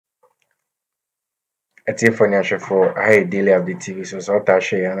Ati for for I daily update TV so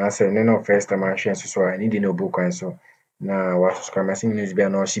share and I say no first time I share so I need no book and so na wa subscribe my news be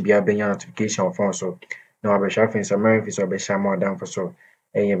no she be abenya notification phone so na wa be share fin some if so be share more than for so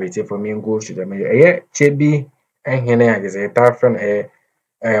beti for me go to the me Kyebi ehene agese ta friend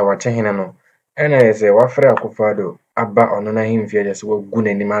wa chehene no ena say wa frɛ Akufo-Addo aba ono na himfie just wa gu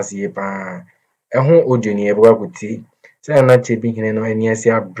nanim ase pa ɛho audio ni e be wakuti say na Kyebi hene no ani ase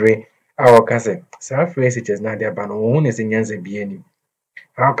abre our cousin, so SHS na there, but no one is in Yanza Bieni.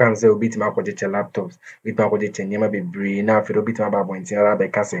 How can say beat my laptops, with my nyama be bree now for bit my babo in Sierra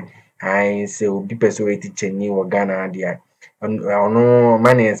Becase? I say, be persuaded Chenny or Ghana, dear. No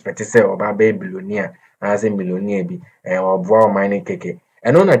money expect say or baby billionaire, as a millionaire be, or boy mining cake.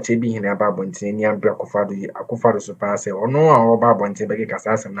 And on a Kyebi in a babo in Senia Akufo-Addo surpass or no, or babo in Tebeki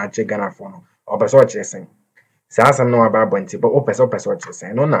Casas na Ghana phone or Basochesing. Sasa no about bonti but opes what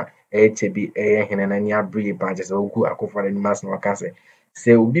say no na Kyebi hene na nya bri badges ogu Akufo-Addo ni mas no ka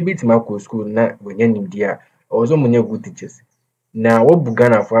say obi bitima ko school na wanya nimdia ozo munye good teachers na wo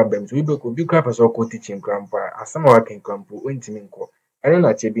bugana for abem so ibe ko bi kwa person ko teaching crampo asama wa ken crampo ontimi nko eno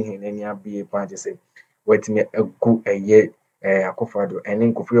na Kyebi hene nya bri badges say wetimi agu Akufo-Addo ene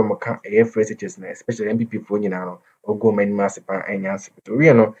nkofo yo mka free teachers na especially NPP fo nyina no ogu mani masipa enya hospital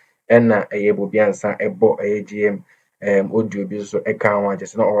we no ena bobiansa ebo GM audio bi so eka wan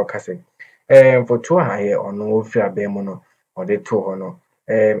just na o kase for to haye ono ofi abem no o de to ho no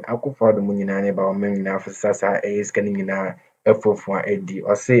Akufo-Addo mu nyina ne ba o men nyina afsasa scan nyina efofo a edi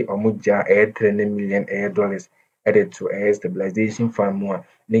o say omugja $3 million added to stabilization fund mu a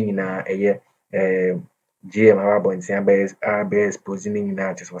ne nyina GM abontia be exposing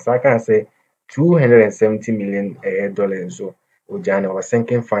nyina just was I can say $270 million so Ojana was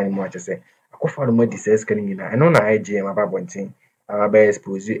sinking fine much say Akufo-Addo mo discuss kan nyina eno na IGM ababontin aba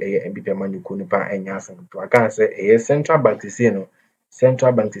expose NPP manuko nipa enya asan to aka say central bank say no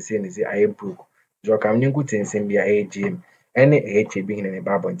central bank say ni say aye broke jo kam ninku tinsin bia IGM ene Kyebi hine ne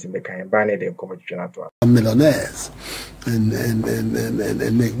babontin be kan ba ne de komotwa to millionaires and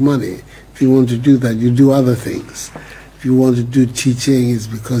make money. If you want to do that, you do other things. If you want to do teaching, it's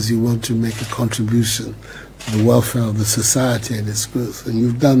because you want to make a contribution the welfare of the society and its growth, and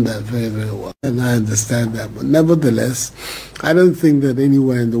you've done that very, very well, and I understand that. But nevertheless, I don't think that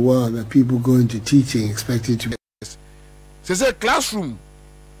anywhere in the world that people go into teaching expected to be. It's a classroom.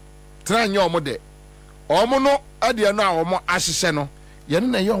 Try your mode. Omono adia na omo asise no. Ye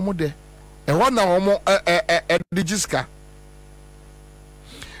na ye omo de. E ho na omo Ðiŝgraซี้.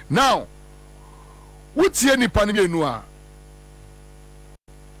 Now, what's any panime nu a?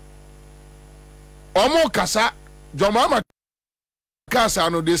 Omo kasa, Jomama kasa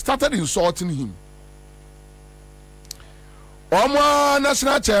no, they started insulting him. Omo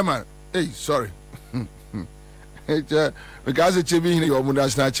national chairman, hey, sorry, because the Kyebi hine omo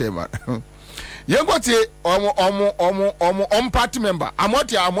national chairman. Yengote omo party member.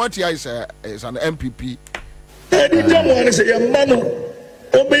 Amotia is an NPP. Any time say your man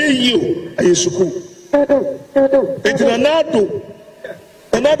obey you, aye suku. It's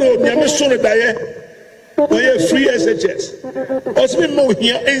another nyame so ne daye. Oye free SHS. Osmi mo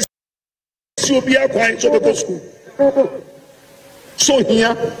here is si obi akwan so be go school. So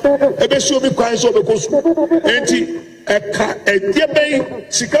here ebe si obi kwan so be go school. Enti eka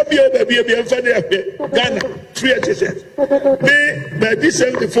ediebe sika bia be emfa ne ahwe Ghana free SHS. Me be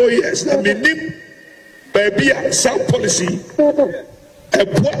 74 years na minim baby some policy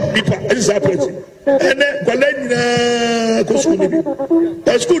epo nipa is policy. Ene kwala nyina ko school ni.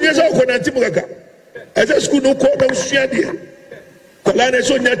 School dey so ko na timu kaka. As a school no call them Swadia. Colana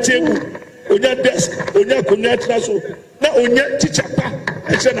Sonia table, Onya desk, Onya Conyatraso, now Onya teacher,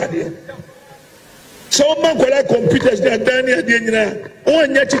 and Senadia. So man collect computers that Dania Dina,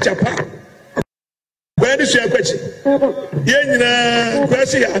 Onya teacher. Where is your question? Yenina,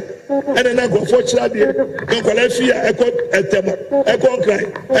 Gracia, and then I go for Chadia, no Colafia, I got a tema, I got cry,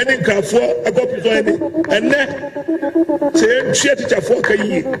 and in Carfor, I got Pizoni, and then say, she teacher for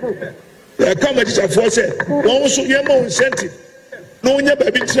Kayi. Come at this force, no so yamo incentive. No nya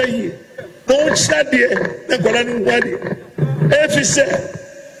baby tray. No chadie, na golani wadi. If he say,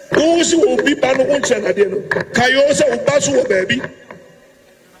 those who will be banu uncha na deno. Kayosa ubasu baby.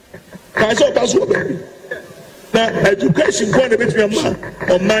 Kayosa ubasu baby. Now education going to be a man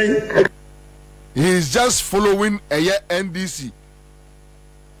on mine. He is just following a year NDC.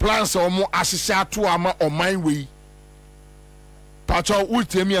 Plans or more assistant to ama on my way. Pacho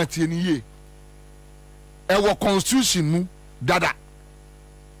ultimi atini ewo constitution mu dada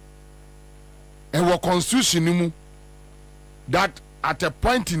ewo constitution mu that at a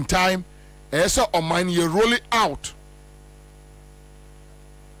point in time esa oman ye roll it out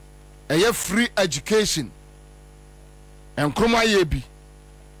a free education and Akroma ye bi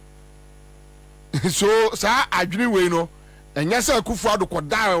so sa adwene we no enya sa Akufo-Addo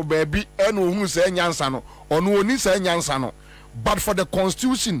koda baby eno ohunu sa nyansa no ono oni sa nyansa no but for the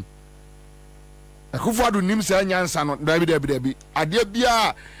constitution Akufo-Addo nim sa nyansa no dabi ade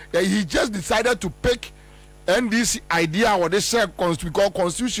bia he just decided to pick NDC idea what they say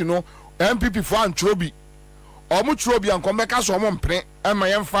constitution no NPP for antrobi omo trobi ankomeka so omo mpre ema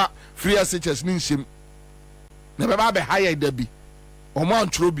yemfa free SHS ni nsem na beba be higher dabi omo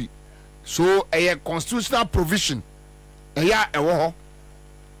antrobi so a constitutional provision eya ewo ho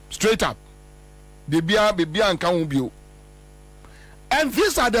straight up de bia anka ho bio. And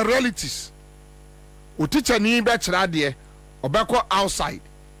these are the realities. O teacher ni be kira de obeko outside.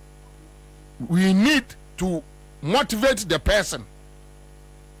 We need to motivate the person.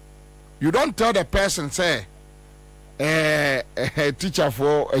 You don't tell the person say teacher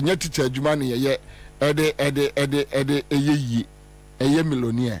for a teacher jumani ye eye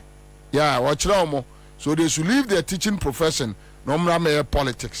millionaire. Yeah, watch them. So they should leave their teaching profession. No more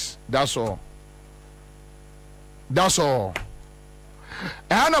politics. That's all. That's all.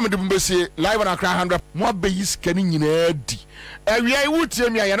 And I'm the say live on Accra 100. More base canning in a D. We are would tell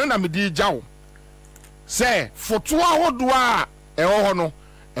me I don't know the jow. Say for 2 hours do I no.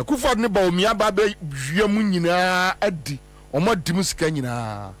 A Akufo-Addo ne ba omi aba be wiamu nyina adi omo dimus ka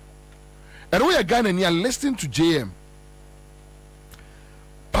nyina. And we are Ghana near listening to JM.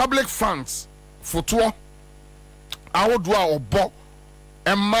 Public funds for 2 hours do I obo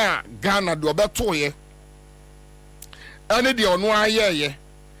emma Ghana do obeto ye. Ane de ono ayeye.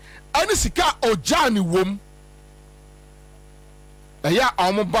 Ane sika ojani wom. Eya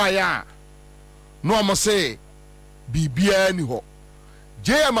omo ba ya. No omo say bibia ni ho.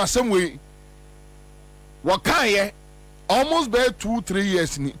 JM assemwe wakaye almost be 2-3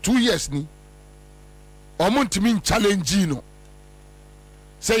 years ni 2 years ni omo ntimi challenge no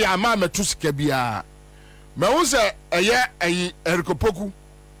say ya ma metu sika bia me wo say eye erikopoku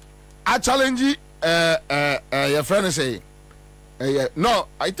a challenge your friend say no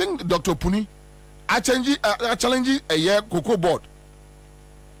I think Dr. Puni a challenge eye cocoa board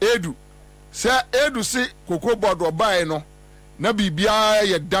edu say edu say cocoa board obae no na bibia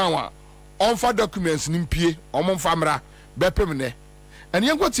ye down on for documents nimpie omon famra bepemne and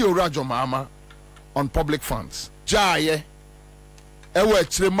yen kwati owrajo mama on public funds jaye ewe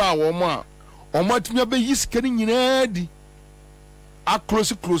chirema wo mo a omatumi be yiska ni nyina di a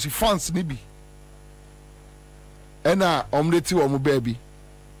close funds ni bi ena omleti wo mo baby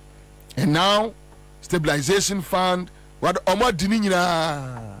and now stabilization fund what omadi ni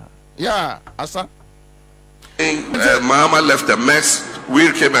nyina yeah asa. Mahama left a mess.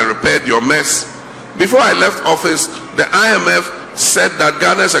 We came and repaired your mess. Before I left office, the IMF said that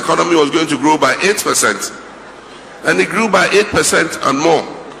Ghana's economy was going to grow by 8%. And it grew by 8% and more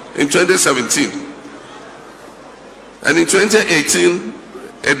in 2017. And in 2018,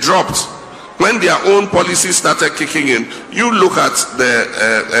 it dropped. When their own policies started kicking in, you look at the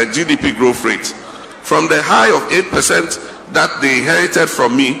GDP growth rate. From the high of 8% that they inherited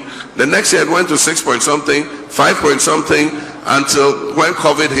from me, the next year it went to 6 point something, 5 point something, until when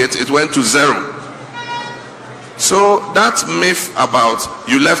COVID hit, it went to 0. So that myth about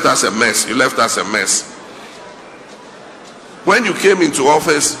you left us a mess, you left us a mess. When you came into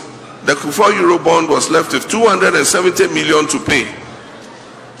office, the Kufuor bond was left with 270 million to pay.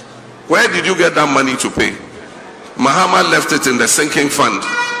 Where did you get that money to pay? Mahama left it in the sinking fund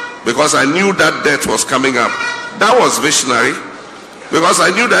because I knew that debt was coming up. That was visionary. Because I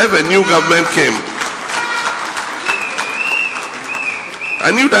knew that if a new government came,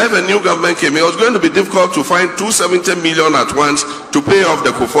 it was going to be difficult to find 270 million at once to pay off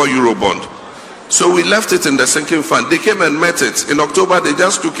the Kufuor bond. So we left it in the sinking fund. They came and met it. In October, they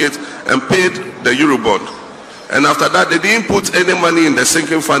just took it and paid the Eurobond. And after that, they didn't put any money in the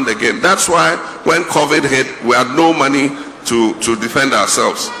sinking fund again. That's why when COVID hit, we had no money to defend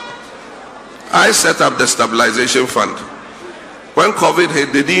ourselves. I set up the stabilization fund. When COVID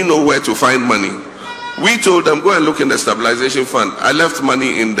hit, they didn't know where to find money. We told them, go and look in the stabilization fund. I left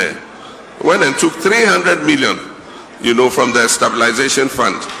money in there. Went and took 300 million, from the stabilization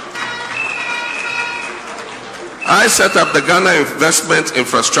fund. I set up the Ghana Investment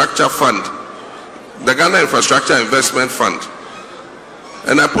Infrastructure Fund. The Ghana Infrastructure Investment Fund.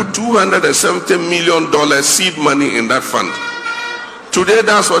 And I put $270 million seed money in that fund. Today,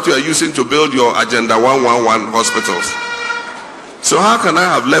 that's what you are using to build your Agenda 111 hospitals. So how can I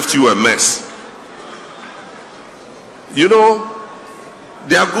have left you a mess?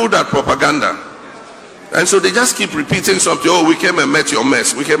 They are good at propaganda. And so they just keep repeating something. Oh, we came and met your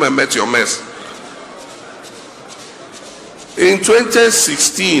mess. We came and met your mess. In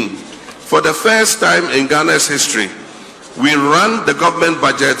 2016, for the first time in Ghana's history, we ran the government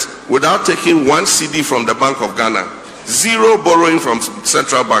budget without taking 1 CD from the Bank of Ghana. 0 borrowing from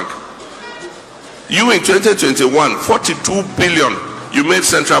Central Bank. You in 2021, 42 billion you made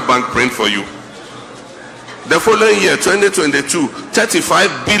Central Bank print for you. The following year, 2022,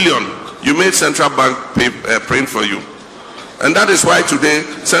 35 billion you made Central Bank print for you. And that is why today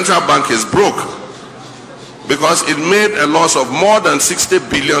Central Bank is broke, because it made a loss of more than 60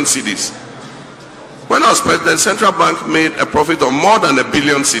 billion cedis. When I was president, Central Bank made a profit of more than 1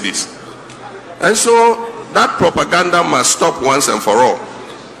 billion cedis. And so that propaganda must stop once and for all.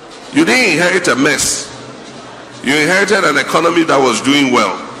 You didn't inherit a mess. You inherited an economy that was doing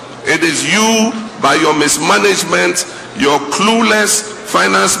well. It is you, by your mismanagement, your clueless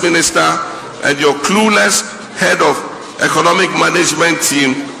finance minister, and your clueless head of economic management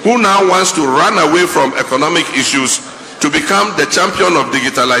team, who now wants to run away from economic issues to become the champion of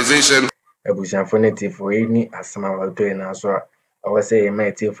digitalization. For any asama na so I was saying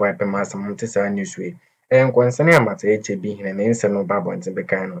my tea for a master Newz and concerning a matter HB in an instant no babons in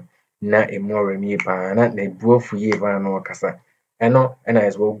Becano, na a more me pa na brofu ye no cassa. Eno and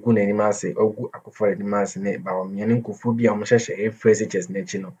as well good animal say or good for the mass in it by meaning kufubia a phrase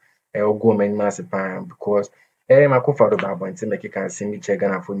nachino a go man mass pan because my co-father babons make you can see me check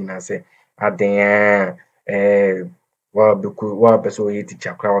and for me say aden well because what beso ye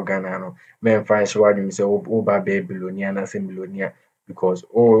teacher crowd Ghana no men find sure you say oh baby billionaire na same billionaire because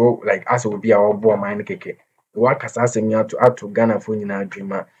oh like as will be our boy mind keke what kasa me to Ghana for nyina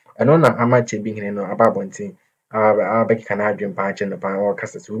dreamer and on amache being no ababontin abeki kana dream patch and pan or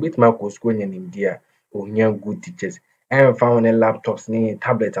kasa so bit ma ko school in India ohia good teachers and found laptops ni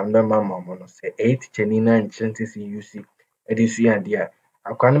tablet and mama no say 8 chenina and chances UC edisu and dia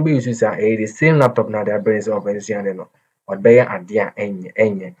akwan be use say the same laptop na their brains of and no or be adia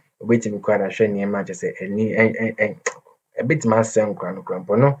enye waiting kwara hwe ne ma je say eni a bit ma sem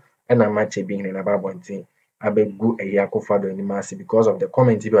krampo no and amache being in ababontin abegu eyakofado ni mass because of the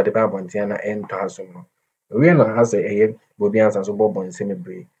comment bi the babontin na ento aso no we no has a bobi answer so bobon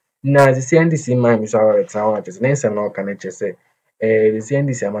semibre na the CNDC man so our town just na nsem no kan che say the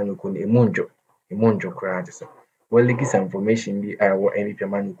CNDC man ko emunjo kra just well leak information bi I wo NPP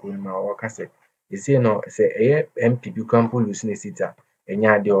man ko ma o ka say you see no say NPP campo lose ne sita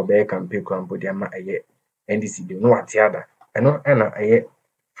enya de obe campaign campo de ma NDC bi no atiada eno na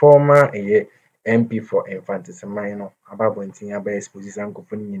former MP for infanticide no ababontin aba exposition ko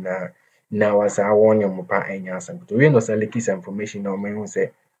funi na wasa wonye mopa enya asam to we no say leak information na o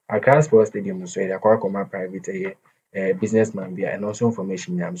say Accra Sports Stadium so ya Akroma private businessman bia and also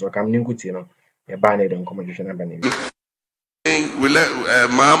information yam so kam ninkuti no e ba na don competition na ba na we let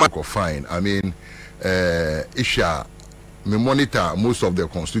Mama go fine. I mean Isha me monitor most of the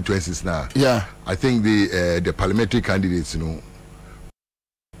constituencies now. Yeah, I think the parliamentary candidates, you know,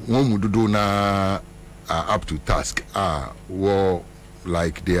 one would do na up to task. Well,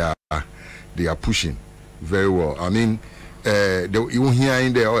 like they are pushing very well. I mean, you hear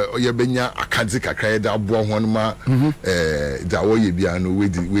in there, you benya akadzika kaya da bo honma da wo ye bia no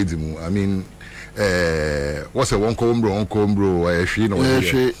wedi mu. I mean, what's a one combro hwe no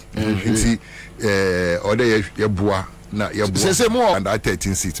hwe other ye boa na ye boa and that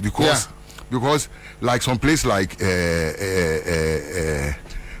 13 seats because like some place like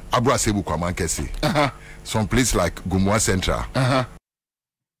Abrasebu Kwaman Kesi, some place like Gumwa Central,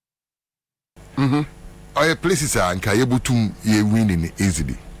 other places are and Kayebutum ye winning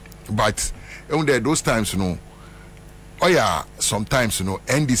easily, but under those times, you know, sometimes you know,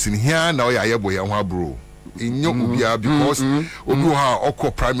 NDC in here now ya boy bro. In your because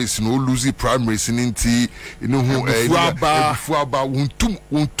oko primaries no lose primaries in you know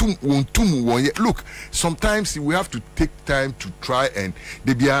look, sometimes we have to take time to try and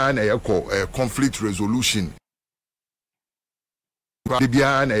they be a conflict resolution. They be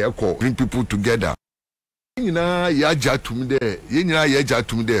bring people together. You know,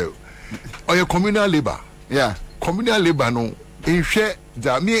 or your communal labor. Yeah, communal labor no in share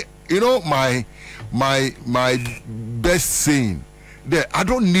that me, you know, my best saying there, I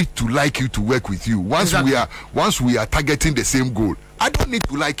don't need to like you to work with you once we are targeting the same goal. I don't need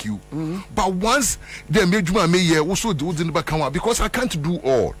to like you, but once they made you me also do the back because I can't do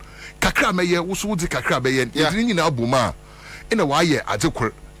all. Kakra me also the kakra be in abuma in a why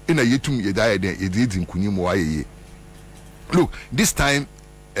adekor in a yetum ye die ye did in kunim why. Look, this time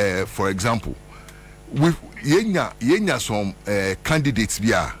for example, yenya some candidates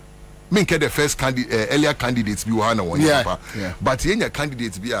bia. Me the first earlier candidates be one one. But yenya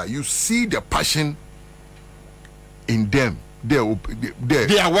candidates bia, you see the passion in them. They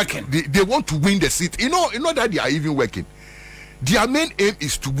are working. They want to win the seat. You know that they are even working. Their main aim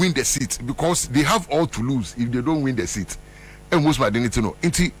is to win the seat because they have all to lose if they don't win the seat. And most of them need to know.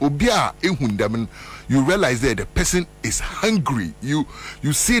 You realize that the person is hungry. You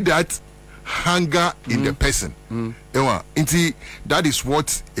see that hunger in the person. That is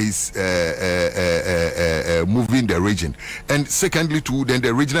what is moving the region. And secondly, too, then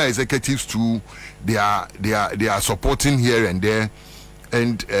the regional executives too, they are supporting here and there.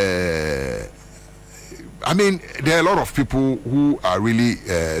 And I mean, there are a lot of people who are really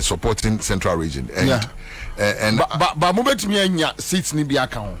supporting Central Region. And but moment me seats ni bi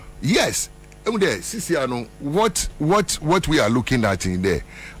account. Yes. What we are looking at in there,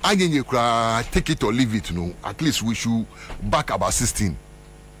 take it or leave it. No, at least we should back about 16.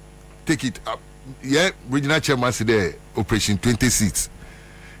 Take it up. Yeah, regional chairman said there, operation 20 seats.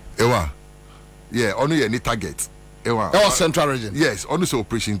 Yeah, only any target. Central Region. Yes, only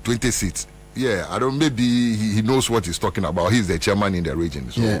operation 20 seats. Yeah, I don't. Maybe he knows what he's talking about. He's the chairman in the region.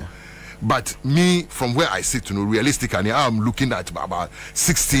 So. Yeah. But me, from where I sit, realistically, I'm looking at about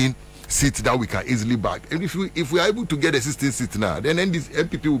 16 seats that we can easily back. And if we are able to get a 16 seats now, then this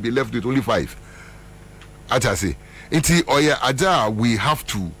NPP will be left with only 5. As I say, we have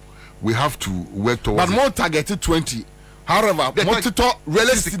to work towards. But more targeted 20. However,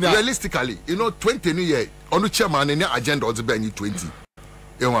 realistically, 20 new year on the chairman and the agenda also be 20.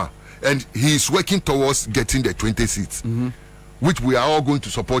 And he is working towards getting the 20 seats, which we are all going to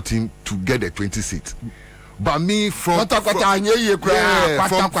support him to get the 20 seats. But me from where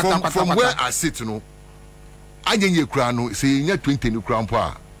I sit, I say 20 new crown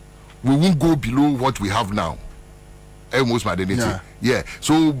power. We won't go below what we have now. Almost my identity. Yeah.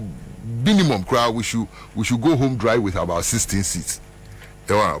 So minimum crowd we should go home dry with about 16 seats.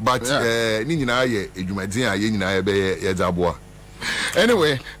 But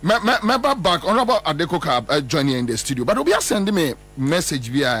anyway, my back honorable Addo joining in the studio, but we are sending me message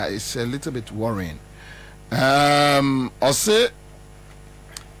via is a little bit worrying. I'll say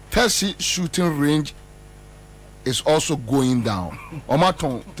Kesi shooting range is also going down.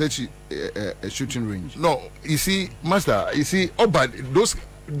 Omaton Kesi shooting range. No, you see, Master, but those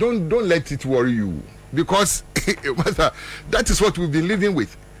don't let it worry you because Master, that is what we've been living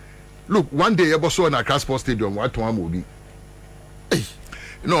with. Look, one day I saw in Accra Sports Stadium what one will be.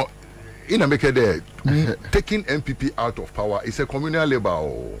 In America, there taking NPP out of power is a communal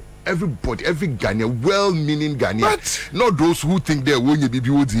labor. Everybody, every Ghanaian, well-meaning Ghanaian, not those who think they're going to be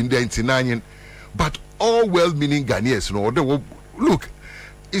built in the 99, but all well-meaning Ghanaians. Look,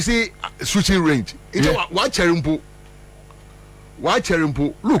 you see, switching range. Why Cherimpo?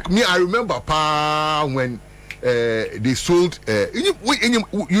 Look, me, I remember when they sold.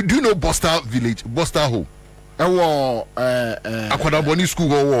 You do know Bosta Village, Bosta Home. Akwadaboni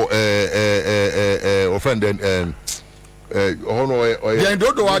school offend Roman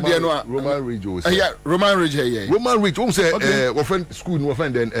Ridge. Roman Ridge. Roman Ridge. Say offend school no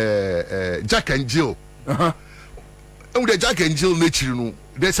offend Jack and Jill. And the Jack and Jill nature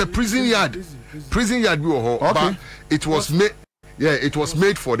there's a prison yard. Prison yard but it was made. Yeah, it was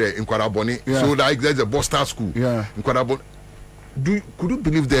made for the Nkwadaboni. So like there's a Bosta school. Yeah. Nkwadaboni. Could you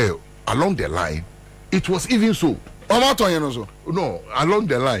believe there along the line? It was even so. No, along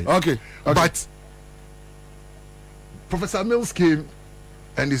the line. Okay. But Professor Mills came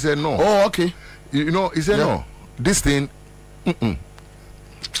and he said no. Oh, okay. He said no. This thing.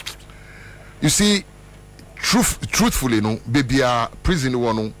 You see, truthfully, baby, prison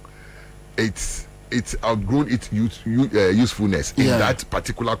one, it's outgrown its usefulness in that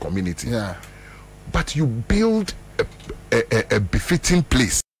particular community. Yeah. But you build a befitting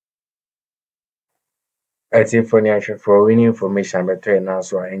place. I think for winning information better now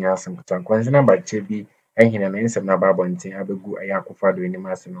so I ain't some question about Kyebi and him and some about and have a good Ayakufado in the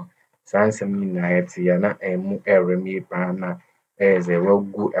Massimo. Sans mean I had to yana and remi pana as a well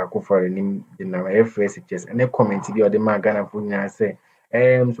good Akufado in the SHS and a comment to the other Magana Punya say,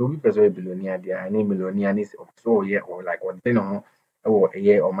 so we persuade Belonia, dear, I name Melonianis of so yet or like what they know or a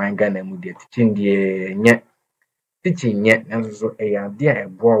year or my gun and would get teaching the teaching yet, and so a dear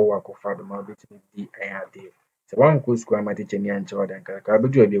boy work of Father Margaret the idea. So one could square my teaching and Jordan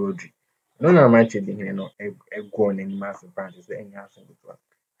Carabaju de Woodry. No, my children, a gone in massive branches, and answer with one.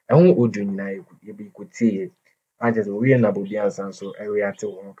 I won't would you could see it. I just we and Abu Bian so I reacted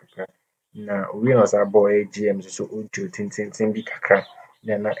one. Now we are our boy GM so Uju Tintin be crack.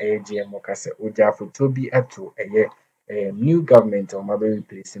 na GM okase oja foto bi ato new government o mabe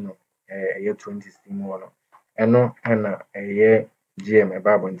replace no 2016 no eno na GM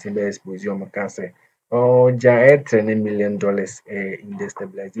eba bontin be expose o mokase oja $3 million in the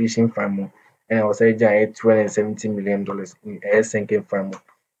stabilization fund and also $270 million in sinking fund.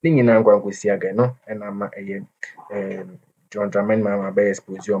 Ni nyina nkwankosi aga no na ma John Dramani Mahama be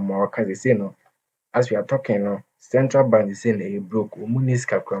expose o mo ka say no as we are talking no central bank is saying a broke umunis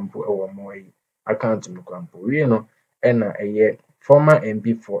kakrampo e wo mo account mu krampo we no na former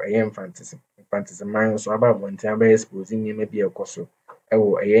MP for infanticide so aba bontia be expose ni ma bi ekoso e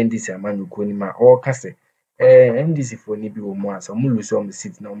wo NDC amanuko ni ma o ka say NDC for ni bi wo mo asa mu lose o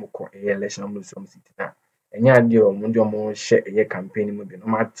seat na mo ko election mu lose o seat na enya ade o mo ndi o mo hye campaign mu bi no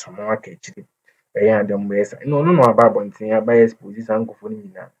ma tsomo aka chiri enya ade mo yesa no aba bontia ba expose sankofo ni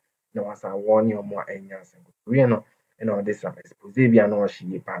nyina na wasa warning omo enya sanko we no na o this expose bia na o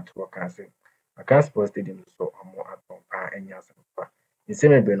hye part work ase aka sports stadium so omo atompa enya sanko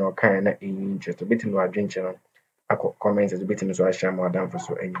nseme be no kan na interest obetimi wa adwenche no akọ comments obetimi so ahia mo adam for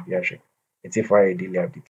so enyi bia hwe eti for daily update